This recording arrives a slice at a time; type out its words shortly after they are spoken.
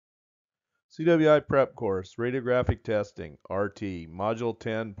CWIprep course, Radiographic Testing, RT, Module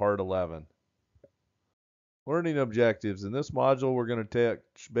 10, Part 11. Learning objectives. In this module, we're going to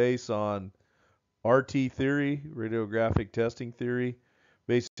touch base on RT theory, radiographic testing theory,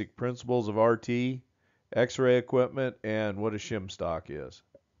 basic principles of RT, X-ray equipment, and what a Shim Stock is.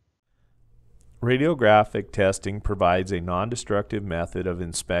 Radiographic testing provides a non-destructive method of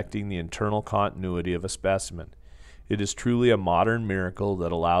inspecting the internal continuity of a specimen. It is truly a modern miracle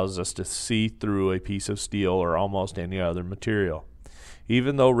that allows us to see through a piece of steel or almost any other material.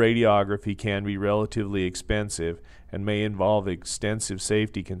 Even though radiography can be relatively expensive and may involve extensive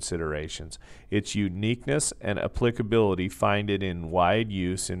safety considerations, its uniqueness and applicability find it in wide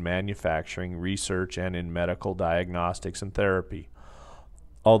use in manufacturing, research, and in medical diagnostics and therapy.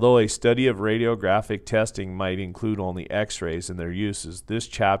 Although a study of radiographic testing might include only X-rays and their uses, this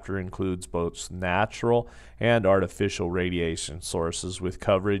chapter includes both natural and artificial radiation sources with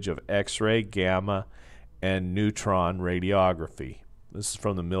coverage of X-ray, gamma, and neutron radiography. This is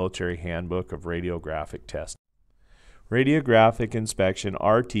from the Military Handbook of Radiographic Testing. Radiographic inspection,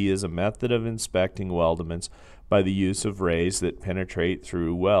 RT, is a method of inspecting weldments by the use of rays that penetrate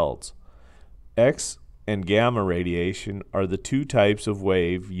through welds. X and gamma radiation are the two types of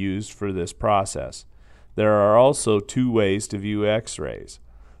wave used for this process. There are also two ways to view X-rays.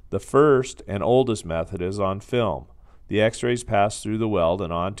 The first and oldest method is on film. The X-rays pass through the weld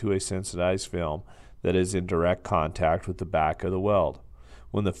and onto a sensitized film that is in direct contact with the back of the weld.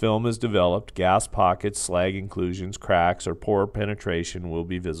 When the film is developed, gas pockets, slag inclusions, cracks, or pore penetration will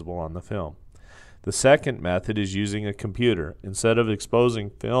be visible on the film. The second method is using a computer. Instead of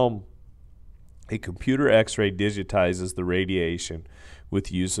exposing film, a computer X-ray digitizes the radiation with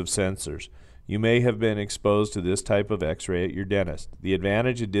use of sensors. You may have been exposed to this type of X-ray at your dentist. The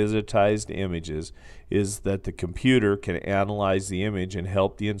advantage of digitized images is that the computer can analyze the image and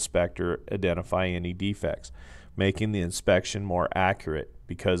help the inspector identify any defects, making the inspection more accurate.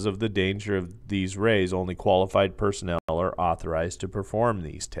 Because of the danger of these rays, only qualified personnel are authorized to perform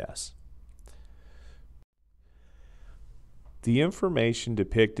these tests. The information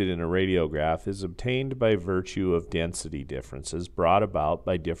depicted in a radiograph is obtained by virtue of density differences brought about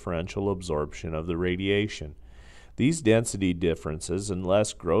by differential absorption of the radiation. These density differences,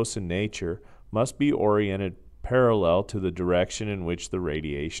 unless gross in nature, must be oriented parallel to the direction in which the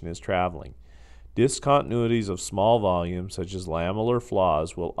radiation is traveling. Discontinuities of small volumes, such as lamellar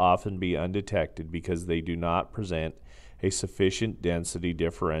flaws, will often be undetected because they do not present a sufficient density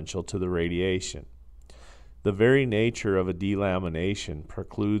differential to the radiation. The very nature of a delamination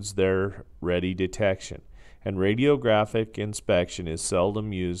precludes their ready detection, and radiographic inspection is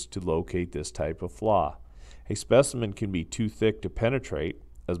seldom used to locate this type of flaw. A specimen can be too thick to penetrate.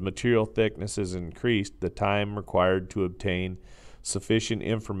 As material thickness is increased, the time required to obtain sufficient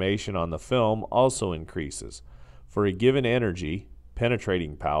information on the film also increases. For a given energy,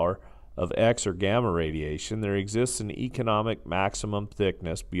 penetrating power, of X or gamma radiation, there exists an economic maximum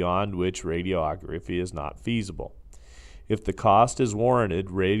thickness beyond which radiography is not feasible. If the cost is warranted,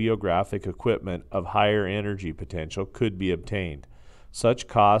 radiographic equipment of higher energy potential could be obtained. Such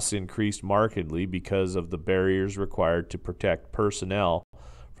costs increased markedly because of the barriers required to protect personnel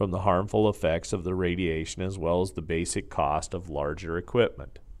from the harmful effects of the radiation, as well as the basic cost of larger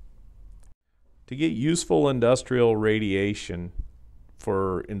equipment. To get useful industrial radiation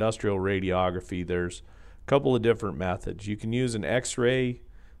for industrial radiography, there's a couple of different methods. You can use an X-ray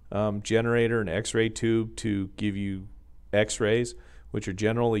generator, an X-ray tube to give you X-rays, which are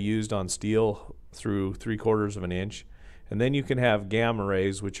generally used on steel through 3/4 of an inch. And then you can have gamma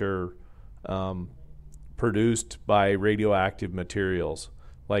rays, which are produced by radioactive materials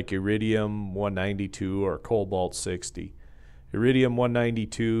like iridium 192 or cobalt 60. Iridium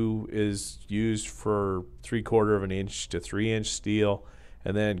 192 is used for 3/4 of an inch to 3-inch steel,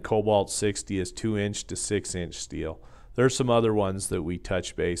 and then cobalt 60 is 2-inch to 6-inch steel. There's some other ones that we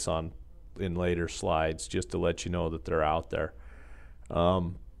touch base on in later slides just to let you know that they're out there.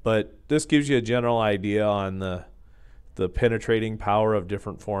 But this gives you a general idea on the penetrating power of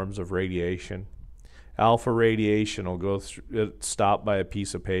different forms of radiation. Alpha radiation will go through, it's stopped by a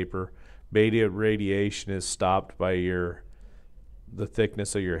piece of paper. Beta radiation is stopped by the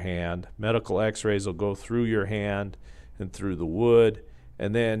thickness of your hand. Medical X-rays will go through your hand and through the wood,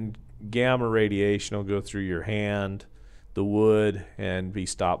 and then gamma radiation will go through your hand, the wood, and be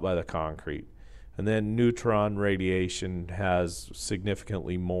stopped by the concrete. And then neutron radiation has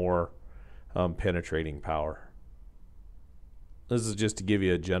significantly more penetrating power. This is just to give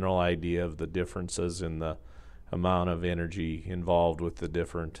you a general idea of the differences in the amount of energy involved with the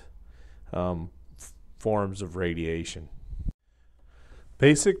different forms of radiation.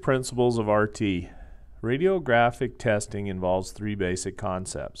 Basic principles of RT. Radiographic testing involves three basic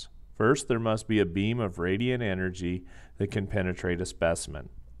concepts. First, there must be a beam of radiant energy that can penetrate a specimen.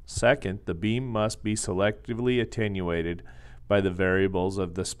 Second, the beam must be selectively attenuated by the variables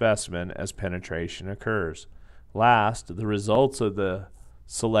of the specimen as penetration occurs. Last, the results of the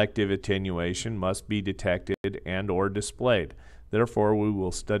selective attenuation must be detected and/or displayed. Therefore, we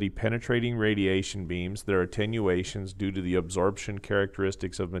will study penetrating radiation beams, their attenuations due to the absorption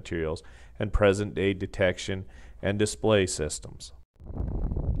characteristics of materials, and present-day detection and display systems.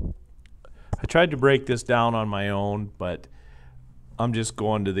 I tried to break this down on my own, but I'm just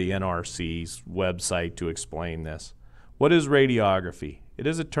going to the NRC's website to explain this. What is radiography? It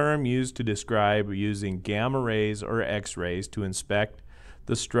is a term used to describe using gamma rays or X-rays to inspect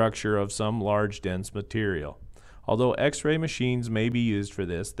the structure of some large dense material. Although X-ray machines may be used for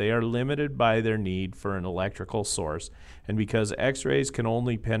this, they are limited by their need for an electrical source, and because X-rays can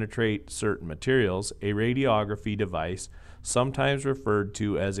only penetrate certain materials, a radiography device, sometimes referred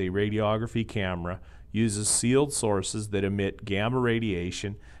to as a radiography camera, uses sealed sources that emit gamma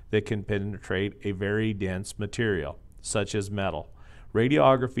radiation that can penetrate a very dense material, such as metal.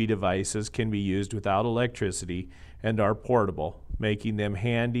 Radiography devices can be used without electricity and are portable, making them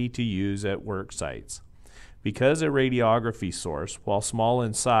handy to use at work sites. Because a radiography source, while small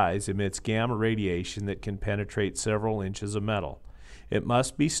in size, emits gamma radiation that can penetrate several inches of metal, it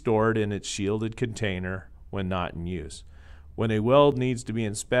must be stored in its shielded container when not in use. When a weld needs to be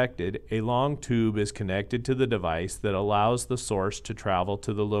inspected, a long tube is connected to the device that allows the source to travel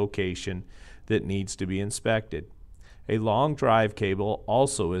to the location that needs to be inspected. A long drive cable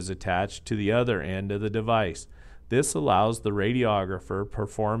also is attached to the other end of the device. This allows the radiographer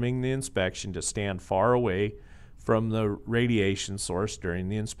performing the inspection to stand far away from the radiation source during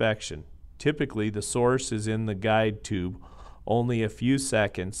the inspection. Typically, the source is in the guide tube only a few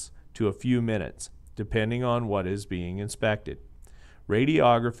seconds to a few minutes, depending on what is being inspected.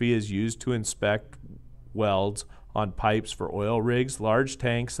 Radiography is used to inspect welds on pipes for oil rigs, large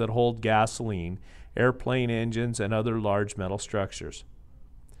tanks that hold gasoline, airplane engines, and other large metal structures.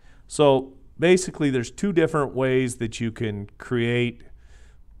 So basically, there's two different ways that you can create.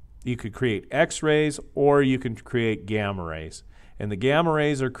 You could create X-rays or you can create gamma rays. And the gamma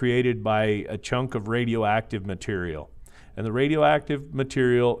rays are created by a chunk of radioactive material. And the radioactive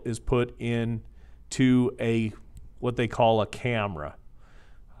material is put into what they call a camera.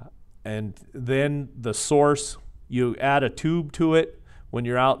 And then the source, you add a tube to it when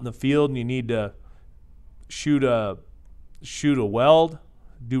you're out in the field and you need to shoot a weld,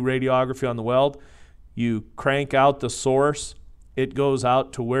 do radiography on the weld. You crank out the source, it goes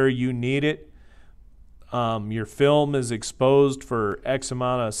out to where you need it. Your film is exposed for X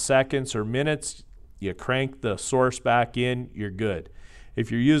amount of seconds or minutes. You crank the source back in, you're good.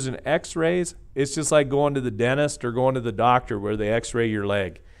 If you're using X-rays, it's just like going to the dentist or going to the doctor where they X-ray your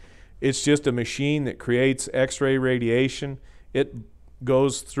leg. It's just a machine that creates X-ray radiation. It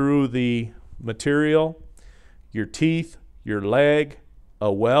goes through the material, your teeth, your leg,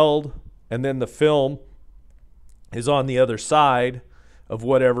 a weld, and then the film is on the other side of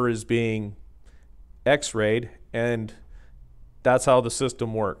whatever is being X-rayed, and that's how the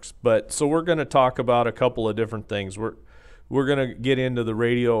system works. But so we're going to talk about a couple of different things. We're going to get into the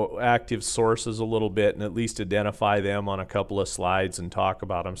radioactive sources a little bit and at least identify them on a couple of slides and talk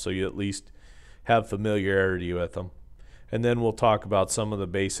about them so you at least have familiarity with them. And then we'll talk about some of the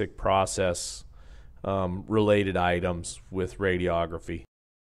basic process related items with radiography.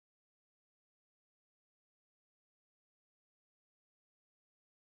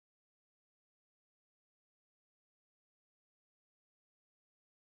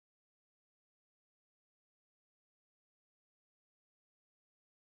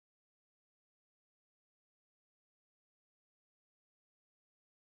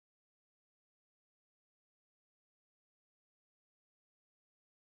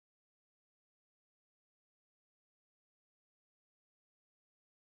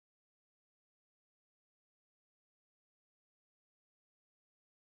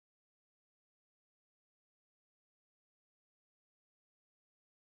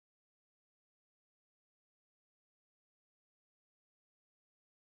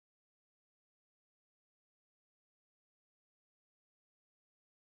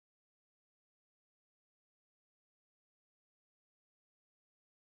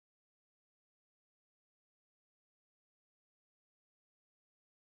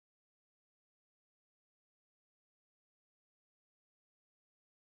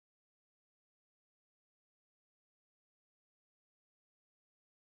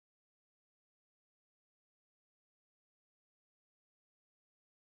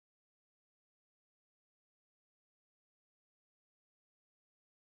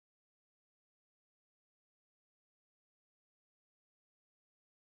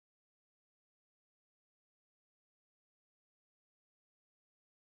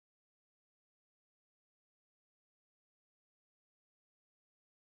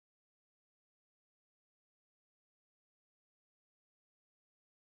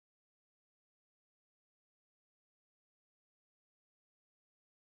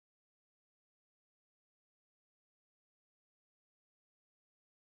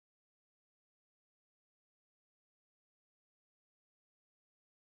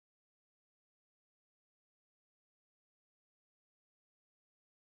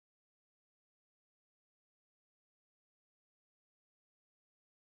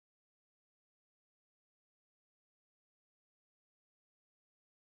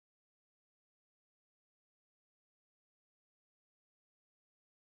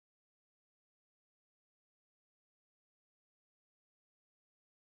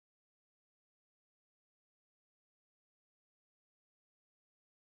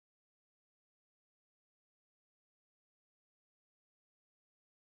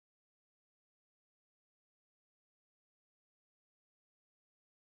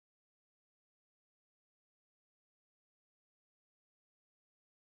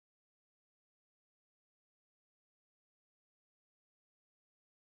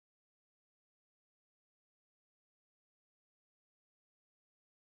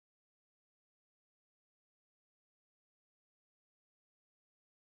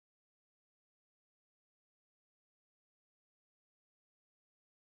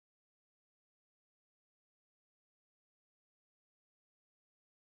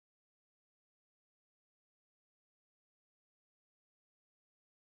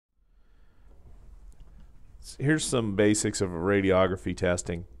 Here's some basics of radiography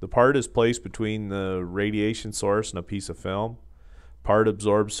testing. The part is placed between the radiation source and a piece of film. Part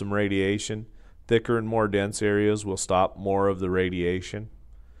absorbs some radiation. Thicker and more dense areas will stop more of the radiation.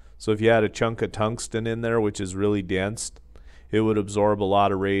 So if you had a chunk of tungsten in there, which is really dense, it would absorb a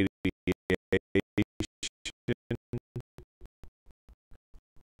lot of radiation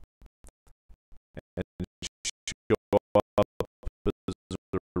and show up as a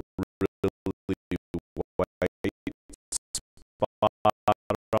really white spot on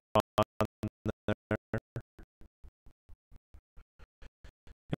there.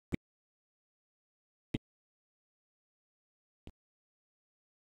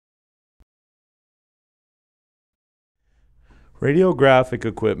 Radiographic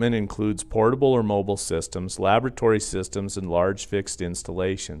equipment includes portable or mobile systems, laboratory systems, and large fixed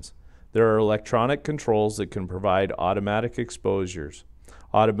installations. There are electronic controls that can provide automatic exposures.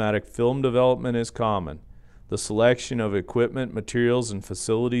 Automatic film development is common. The selection of equipment, materials, and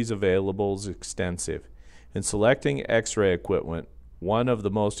facilities available is extensive. In selecting X-ray equipment, one of the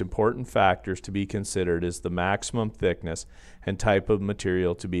most important factors to be considered is the maximum thickness and type of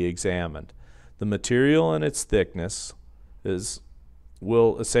material to be examined. The material and its thickness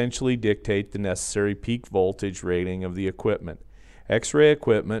will essentially dictate the necessary peak voltage rating of the equipment. X-ray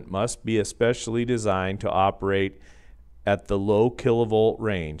equipment must be especially designed to operate at the low kilovolt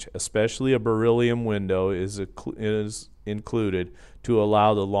range. Especially a beryllium window is included to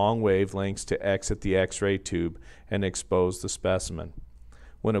allow the long wavelengths to exit the X-ray tube and expose the specimen.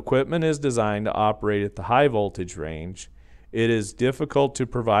 When equipment is designed to operate at the high voltage range, it is difficult to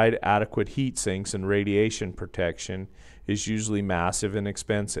provide adequate heat sinks, and radiation protection is usually massive and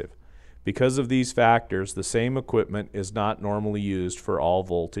expensive. Because of these factors, the same equipment is not normally used for all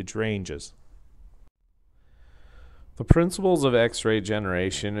voltage ranges. The principles of X-ray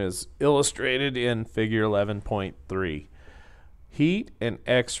generation is illustrated in figure 11.3. Heat and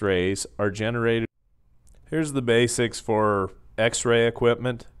X-rays are generated. Here's the basics for X-ray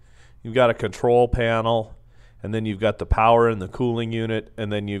equipment. You've got a control panel, and then you've got the power and the cooling unit,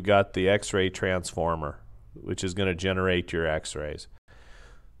 and then you've got the X-ray transformer, which is going to generate your X-rays.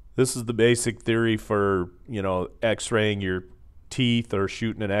 This is the basic theory for, X-raying your teeth or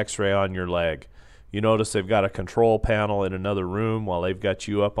shooting an X-ray on your leg. You notice they've got a control panel in another room while they've got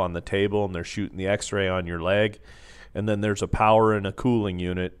you up on the table and they're shooting the X-ray on your leg. And then there's a power and a cooling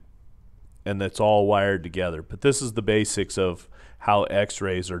unit, and that's all wired together. But this is the basics of how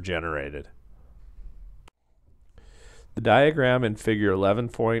X-rays are generated. The diagram in figure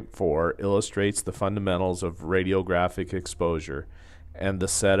 11.4 illustrates the fundamentals of radiographic exposure and the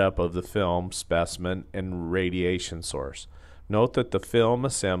setup of the film, specimen, and radiation source. Note that the film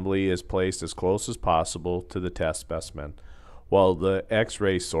assembly is placed as close as possible to the test specimen, while the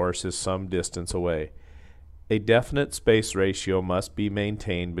X-ray source is some distance away. A definite space ratio must be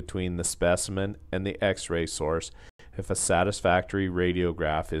maintained between the specimen and the X-ray source if a satisfactory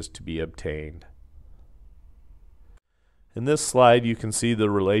radiograph is to be obtained. In this slide, you can see the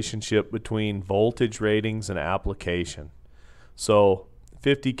relationship between voltage ratings and application. So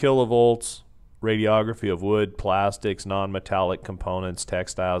 50 kilovolts, radiography of wood, plastics, non-metallic components,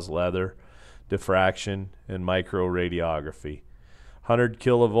 textiles, leather, diffraction, and microradiography. 100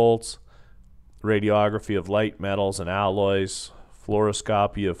 kilovolts, radiography of light metals and alloys,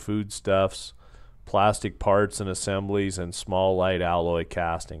 fluoroscopy of foodstuffs, plastic parts and assemblies, and small light alloy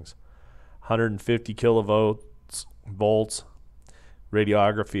castings. 150 kilovolts,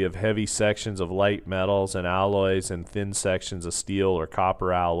 radiography of heavy sections of light metals and alloys and thin sections of steel or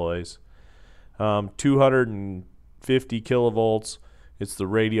copper alloys. 250 kilovolts, it's the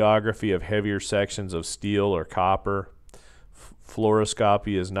radiography of heavier sections of steel or copper.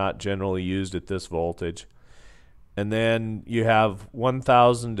 Fluoroscopy is not generally used at this voltage. And then you have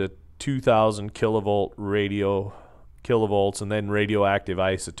 1,000 to 2,000 kilovolts, and then radioactive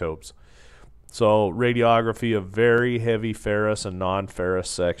isotopes. So radiography of very heavy ferrous and non-ferrous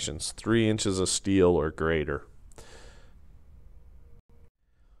sections, 3 inches of steel or greater.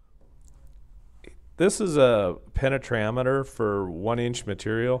 This is a penetrometer for 1-inch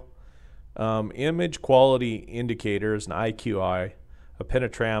material. Image quality indicator is an IQI. A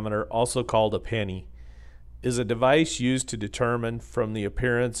penetrometer, also called a penny, is a device used to determine from the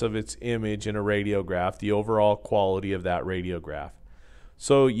appearance of its image in a radiograph the overall quality of that radiograph.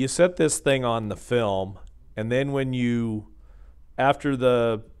 So you set this thing on the film, and then after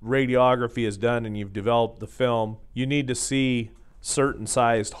the radiography is done and you've developed the film, you need to see certain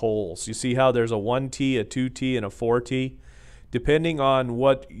sized holes. You see how there's a 1T, a 2T, and a 4T? Depending on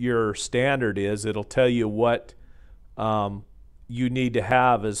what your standard is, it'll tell you what you need to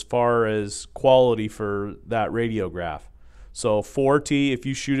have as far as quality for that radiograph. So 4T, if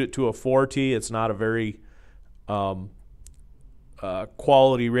you shoot it to a 4T, it's not a very quality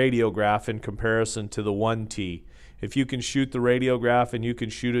radiograph in comparison to the 1T. If you can shoot the radiograph and you can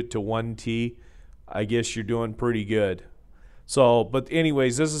shoot it to 1T, I guess you're doing pretty good. So, but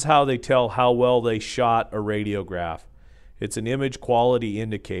anyways, this is how they tell how well they shot a radiograph. It's an image quality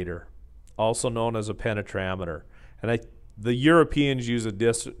indicator, also known as a penetrometer. And the Europeans use a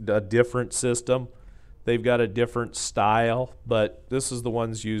different system. They've got a different style, but this is the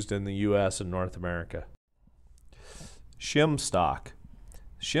ones used in the US and North America. Shim Stock.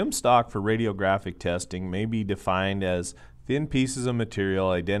 Shim stock for radiographic testing may be defined as thin pieces of material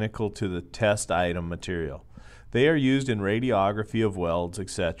identical to the test item material. They are used in radiography of welds,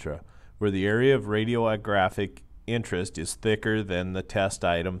 etc., where the area of radiographic interest is thicker than the test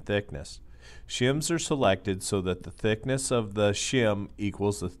item thickness. Shims are selected so that the thickness of the shim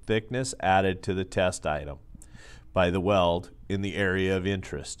equals the thickness added to the test item by the weld in the area of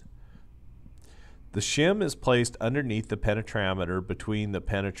interest. The shim is placed underneath the penetrometer between the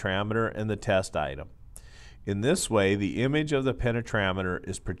penetrometer and the test item. In this way, the image of the penetrometer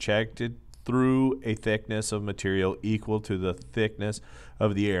is projected through a thickness of material equal to the thickness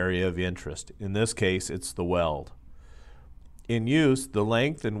of the area of interest. In this case, it's the weld. In use, the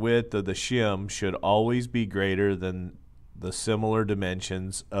length and width of the shim should always be greater than the similar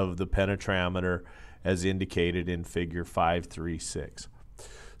dimensions of the penetrometer as indicated in figure 536.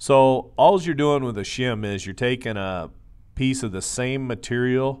 So all you're doing with a shim is you're taking a piece of the same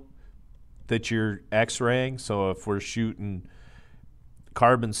material that you're x-raying. So if we're shooting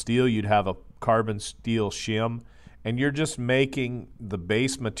carbon steel, you'd have a carbon steel shim, and you're just making the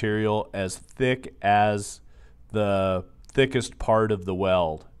base material as thick as the thickest part of the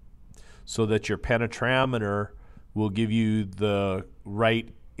weld so that your penetrometer will give you the right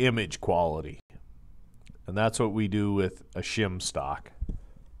image quality. And that's what we do with a shim stock.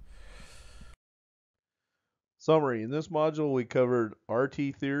 Summary. In this module, we covered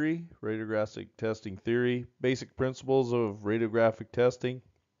RT theory, radiographic testing theory, basic principles of radiographic testing,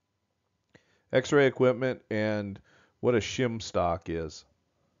 X-ray equipment, and what a shim stock is.